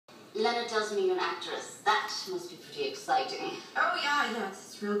Leonard tells me you're an actress. That must be pretty exciting. Oh, yeah,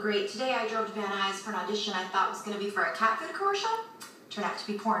 it's real great. Today I drove to Van Nuys for an audition I thought was going to be for a cat food commercial. Turned out to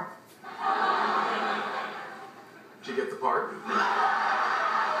be porn. Did you get the part?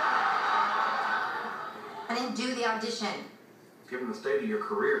 I didn't do the audition. Given the state of your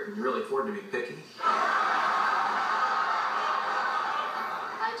career, can you really afford to be picky? I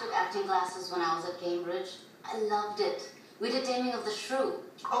took acting classes when I was at Cambridge. I loved it. We did Taming of the Shrew.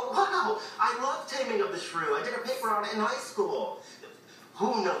 Oh, wow! I love Taming of the Shrew. I did a paper on it in high school.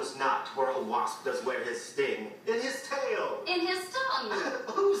 Who knows not where a wasp does wear his sting? In his tail. In his tongue.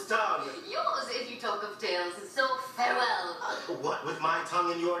 Whose tongue? Yours, if you talk of tails. So farewell. What, with my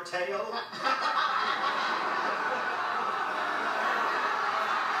tongue in your tail?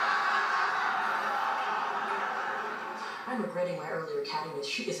 I'm regretting my earlier cattiness.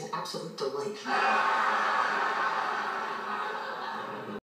 She is an absolute delight.